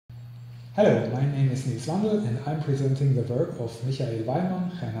Hello, my name is Nils Wandel and I'm presenting the work of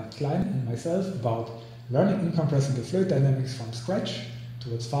Weinmann, Reinhard, Klein and myself about learning incompressible fluid dynamics from scratch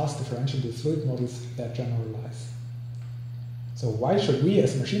towards fast differentiable fluid models that generalize. So why should we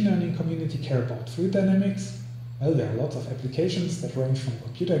as machine learning community care about fluid dynamics? Well, there are lots of applications that range from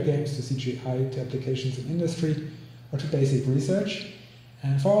computer games to CGI to applications in industry or to basic research.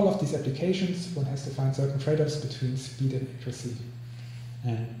 And for all of these applications, one has to find certain trade-offs between speed and accuracy.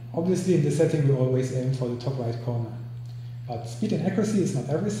 And obviously in this setting we always aim for the top right corner. But speed and accuracy is not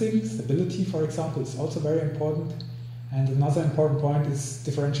everything. Stability, for example, is also very important. And another important point is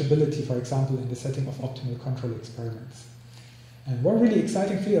differentiability, for example, in the setting of optimal control experiments. And one really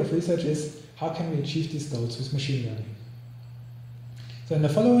exciting field of research is how can we achieve these goals with machine learning. So in the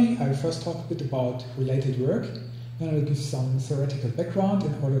following, I will first talk a bit about related work, then I will give some theoretical background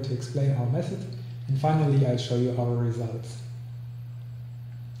in order to explain our method, and finally I'll show you our results.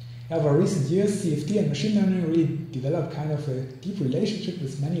 Over recent years, CFD and machine learning really developed kind of a deep relationship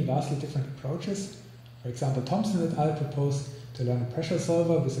with many vastly different approaches. For example, Thompson et al. Proposed to learn a pressure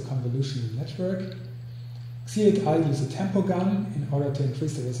solver with a convolutional network. Xie et al. Use a tempo gun in order to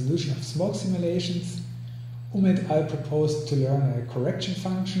increase the resolution of smoke simulations. Et al. Proposed to learn a correction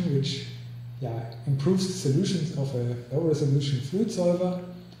function which improves the solutions of a low-resolution fluid solver.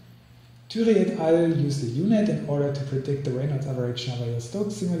 Thury et al. Used the UNet in order to predict the Reynolds average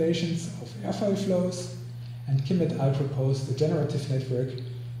Navier-Stokes simulations of airfoil flows, and Kim et al. Proposed a generative network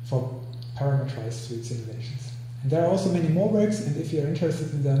for parametrized fluid simulations. And there are also many more works, and if you're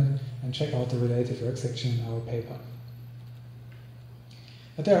interested in them, then check out the related work section in our paper.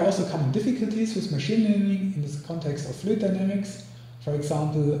 But there are also common difficulties with machine learning in this context of fluid dynamics. For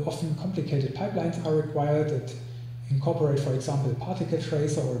example, often complicated pipelines are required that incorporate, for example, a particle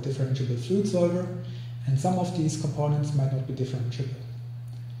tracer or a differentiable fluid solver, and some of these components might not be differentiable.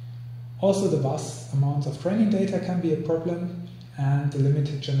 Also, the vast amounts of training data can be a problem, and the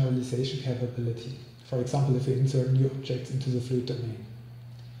limited generalization capability. For example, if we insert new objects into the fluid domain.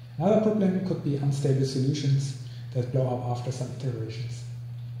 Another problem could be unstable solutions that blow up after some iterations.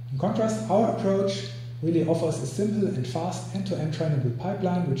 In contrast, our approach really offers a simple and fast end-to-end trainable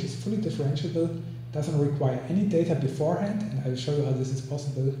pipeline which is fully differentiable, doesn't require any data beforehand, and I'll show you how this is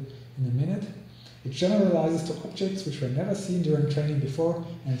possible in a minute. It generalizes to objects which were never seen during training before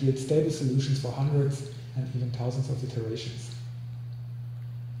and yields stable solutions for hundreds and even thousands of iterations.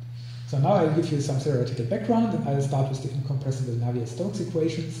 So now I'll give you some theoretical background, and I'll start with the incompressible Navier-Stokes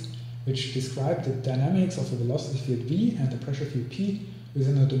equations, which describe the dynamics of a velocity field V and the pressure field P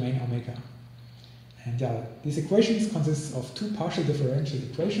within a domain omega. And these equations consist of two partial differential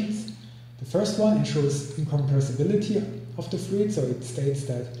equations. The first one ensures incompressibility of the fluid, so it states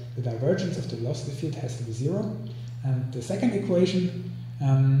that the divergence of the velocity field has to be zero. And the second equation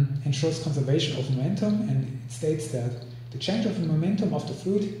ensures conservation of momentum, and it states that the change of the momentum of the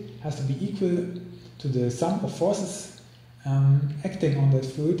fluid has to be equal to the sum of forces acting on that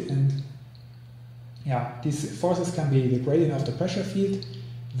fluid. And these forces can be the gradient of the pressure field,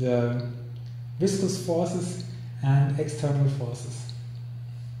 the viscous forces, and external forces.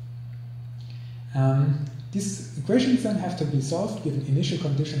 These equations then have to be solved given initial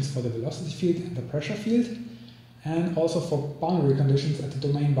conditions for the velocity field and the pressure field, and also for boundary conditions at the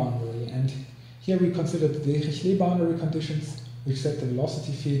domain boundary. And here we consider the Dirichlet boundary conditions, which set the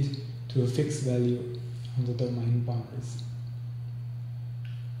velocity field to a fixed value on the domain boundaries.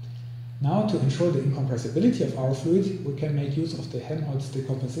 Now, to ensure the incompressibility of our fluid, we can make use of the Helmholtz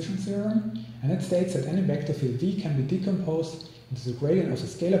decomposition theorem, and it states that any vector field V can be decomposed into the gradient of the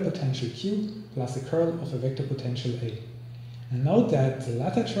scalar potential Q plus the curl of a vector potential A. And note that the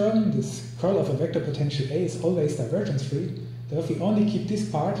latter term, this curl of a vector potential A, is always divergence-free, so if we only keep this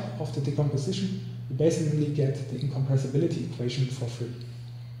part of the decomposition, we basically get the incompressibility equation for free.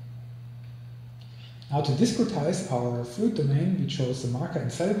 Now, to discretize our fluid domain, we chose the marker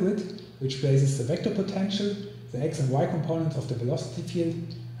and cell grid, which places the vector potential, the x and y components of the velocity field,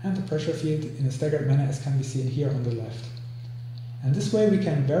 and the pressure field in a staggered manner, as can be seen here on the left. And this way we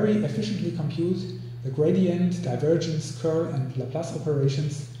can very efficiently compute the gradient, divergence, curl, and Laplace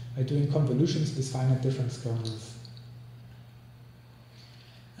operations by doing convolutions with finite difference kernels.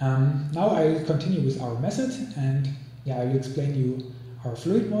 Now I will continue with our method, and I will explain you our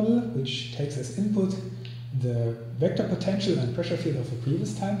fluid model, which takes as input the vector potential and pressure field of a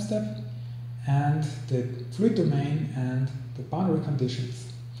previous time step, and the fluid domain and the boundary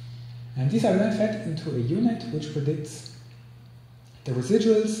conditions. And these are then fed into a UNet which predicts the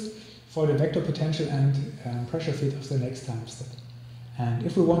residuals for the vector potential and pressure field of the next time step. And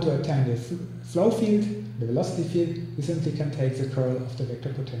if we want to obtain the flow field, the velocity field, we simply can take the curl of the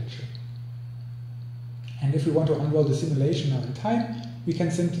vector potential. And if we want to unroll the simulation now in time, we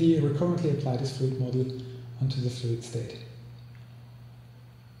can simply recurrently apply this fluid model onto the fluid state.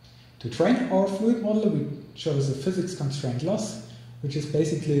 To train our fluid model, we chose a physics constraint loss, which is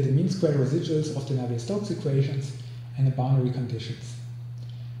basically the mean squared residuals of the Navier-Stokes equations and the boundary conditions.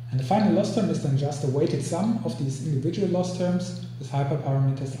 And the final loss term is then just a weighted sum of these individual loss terms with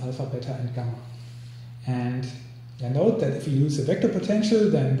hyperparameters alpha, beta, and gamma. And note that if we use a vector potential,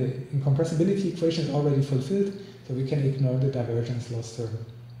 then the incompressibility equation is already fulfilled, so we can ignore the divergence loss term.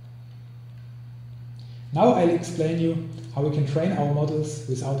 Now I'll explain you how we can train our models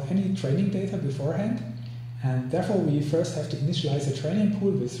without any training data beforehand, and therefore we first have to initialize a training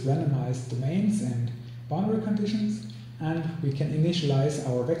pool with randomized domains and boundary conditions, and we can initialize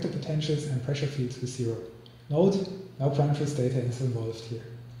our vector potentials and pressure fields with 0. Note, no prime truth data is involved here.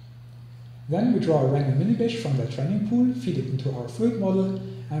 Then we draw a random mini-mesh from that training pool, feed it into our fluid model,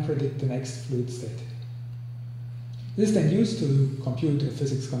 and predict the next fluid state. This is then used to compute a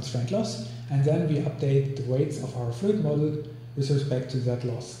physics constraint loss, and then we update the weights of our fluid model with respect to that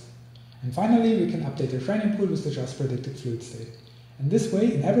loss. And finally, we can update the training pool with the just predicted fluid state. And this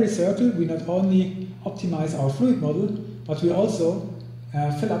way, in every circle, we not only optimize our fluid model, but we also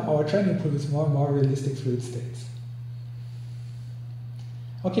fill up our training pool with more and more realistic fluid states.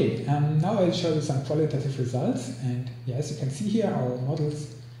 Okay, now I'll show you some qualitative results, and yeah, as you can see here, our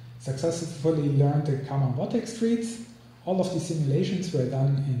models successfully learned the Karman vortex trees. All of these simulations were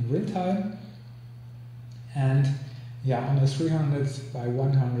done in real time, and yeah, on a 300 by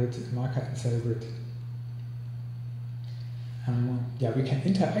 100 marker and cell grid. Yeah, we can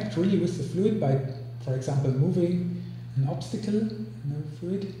interact really with the fluid by, for example, moving an obstacle in the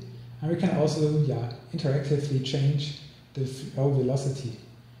fluid, and we can also interactively change the flow velocity.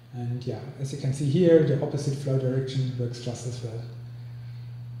 And yeah, as you can see here, the opposite flow direction works just as well.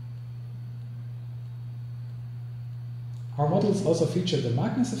 Our models also feature the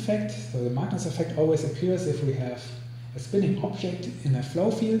Magnis Effect. So the Magnus Effect always appears if we have a spinning object in a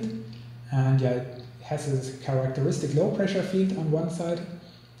flow field, and it has a characteristic low pressure field on one side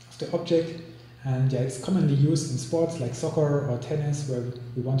of the object, and it's commonly used in sports like soccer or tennis, where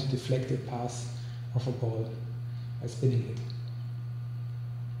we want to deflect the pass of a ball by spinning it.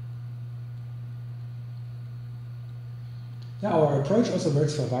 Yeah, our approach also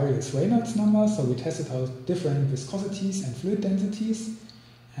works for various Reynolds numbers, so we tested out different viscosities and fluid densities,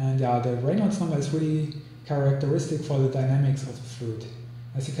 and the Reynolds number is really characteristic for the dynamics of the fluid.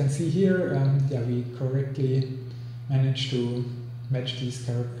 As you can see here, we correctly managed to match these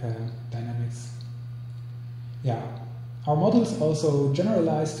dynamics. Yeah, our models also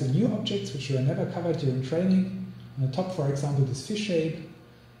generalize to new objects which were never covered during training. On the top, for example, this fish shape,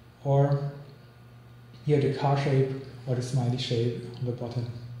 or here the car shape, or the smiley shape on the bottom.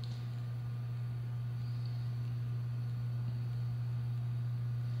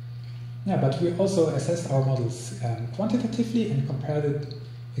 Yeah, but we also assessed our models quantitatively and compared it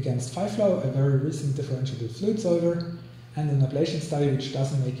against PhiFlow, a very recent differentiable fluid solver, and an ablation study which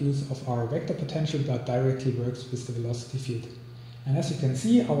doesn't make use of our vector potential but directly works with the velocity field. And as you can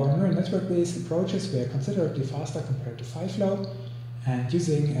see, our neural network-based approaches were considerably faster compared to PhiFlow, and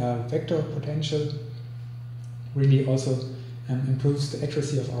using a vector potential really also improves the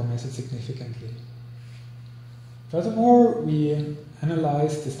accuracy of our method significantly. Furthermore, we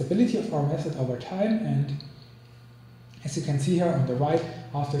analyzed the stability of our method over time, and as you can see here on the right,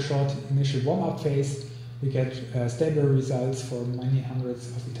 after a short initial warm-up phase, we get stable results for many hundreds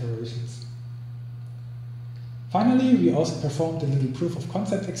of iterations. Finally, we also performed a little proof of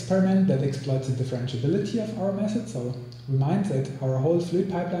concept experiment that exploits the differentiability of our method. So remind that our whole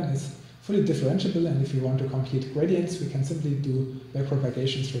fluid pipeline is fully differentiable, and if we want to compute gradients, we can simply do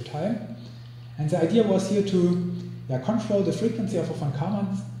backpropagation through time. And the idea was here to control the frequency of a von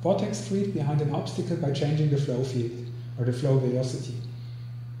Karman vortex tree behind an obstacle by changing the flow field, or the flow velocity.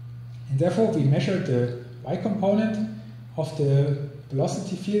 And therefore, we measured the y component of the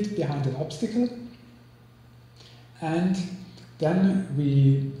velocity field behind an obstacle, and then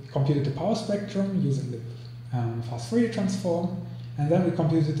we computed the power spectrum using the fast Fourier transform, and then we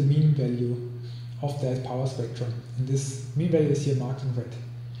computed the mean value of that power spectrum. And this mean value is here marked in red.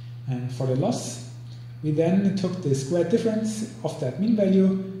 And for the loss, we then took the squared difference of that mean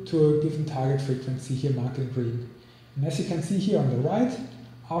value to a given target frequency, here marked in green. And as you can see here on the right,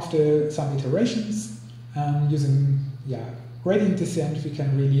 after some iterations, using gradient descent, we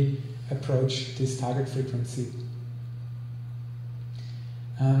can really approach this target frequency.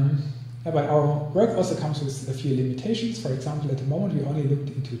 But our work also comes with a few limitations. For example, at the moment we only looked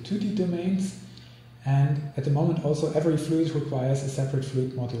into 2D domains, and at the moment also every fluid requires a separate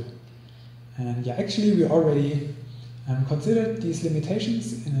fluid model. And yeah, actually we already considered these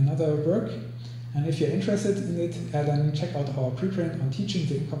limitations in another work. And if you're interested in it, then check out our preprint on teaching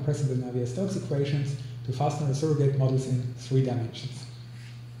the incompressible Navier-Stokes equations to fastener surrogate models in 3 dimensions.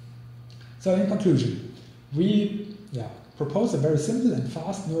 So in conclusion, we propose a very simple and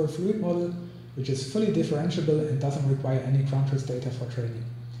fast neural fluid model which is fully differentiable and doesn't require any ground truth data for training.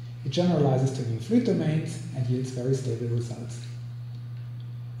 It generalizes to new fluid domains and yields very stable results.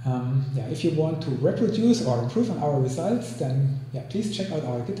 If you want to reproduce or improve on our results, then please check out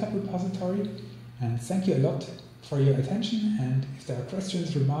our GitHub repository. And thank you a lot for your attention. And if there are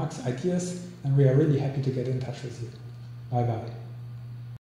questions, remarks, ideas, then we are really happy to get in touch with you. Bye bye.